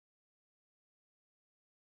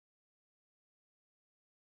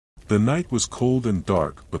The night was cold and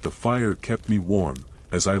dark, but the fire kept me warm,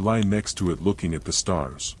 as I lie next to it looking at the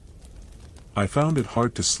stars. I found it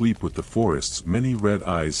hard to sleep with the forest's many red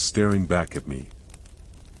eyes staring back at me.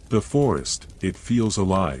 The forest, it feels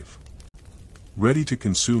alive, ready to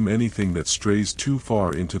consume anything that strays too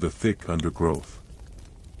far into the thick undergrowth.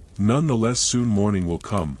 Nonetheless, soon morning will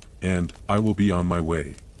come, and I will be on my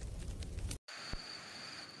way.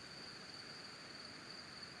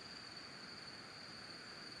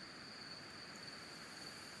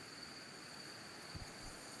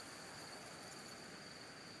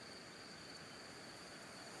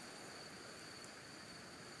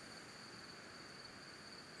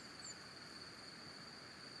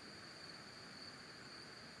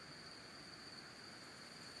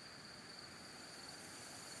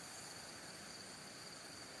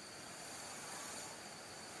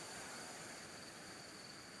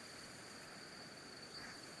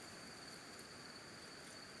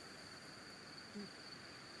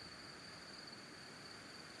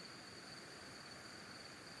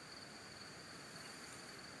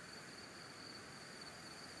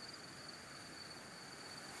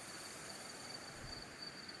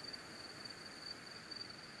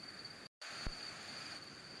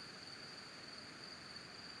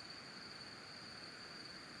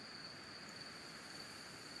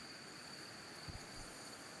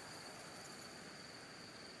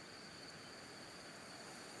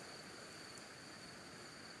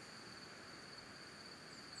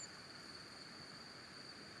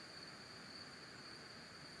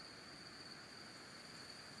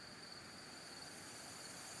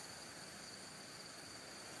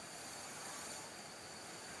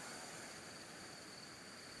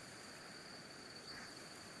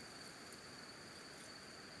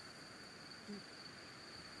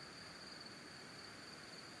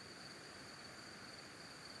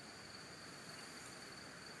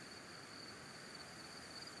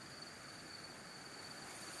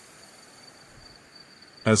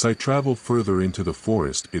 As I travel further into the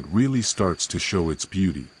forest, it really starts to show its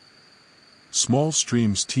beauty. Small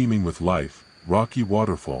streams teeming with life, rocky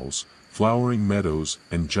waterfalls, flowering meadows,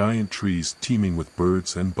 and giant trees teeming with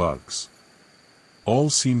birds and bugs.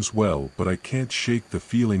 All seems well, but I can't shake the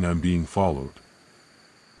feeling I'm being followed.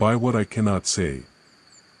 By what I cannot say.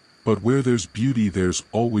 But where there's beauty, there's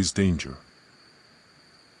always danger.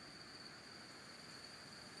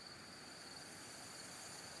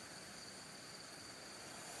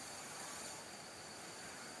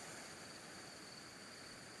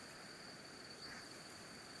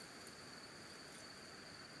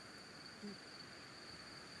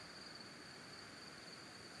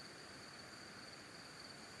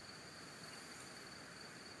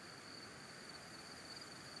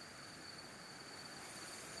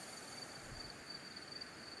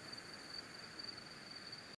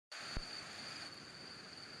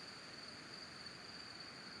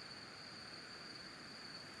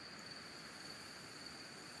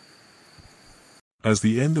 As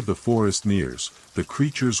the end of the forest nears, the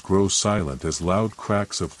creatures grow silent as loud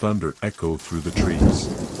cracks of thunder echo through the trees.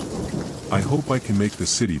 I hope I can make the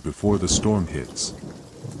city before the storm hits.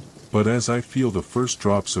 But as I feel the first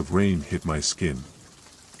drops of rain hit my skin,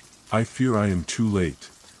 I fear I am too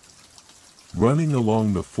late. Running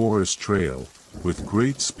along the forest trail, with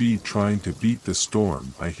great speed trying to beat the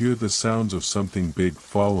storm, I hear the sounds of something big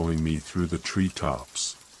following me through the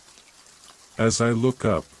treetops. As I look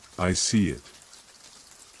up, I see it.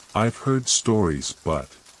 I've heard stories, but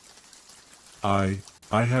I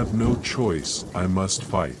have no choice, I must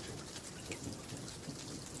fight.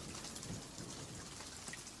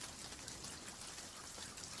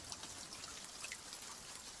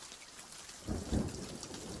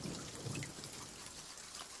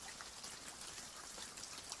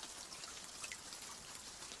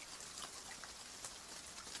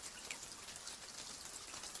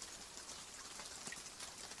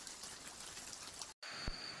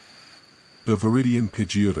 The Veridian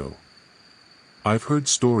Pidgeotto. I've heard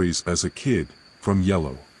stories as a kid, from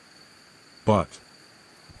Yellow. But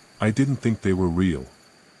I didn't think they were real.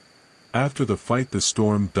 After the fight the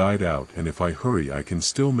storm died out, and if I hurry I can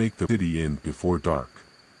still make the city in before dark.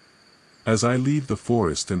 As I leave the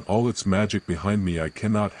forest and all its magic behind me, I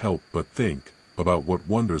cannot help but think about what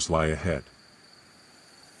wonders lie ahead.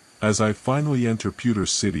 As I finally enter Pewter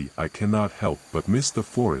City, I cannot help but miss the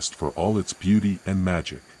forest for all its beauty and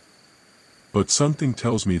magic. But something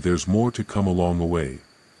tells me there's more to come along the way.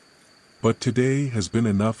 But today has been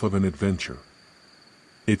enough of an adventure.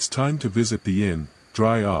 It's time to visit the inn,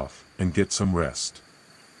 dry off, and get some rest.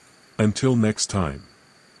 Until next time.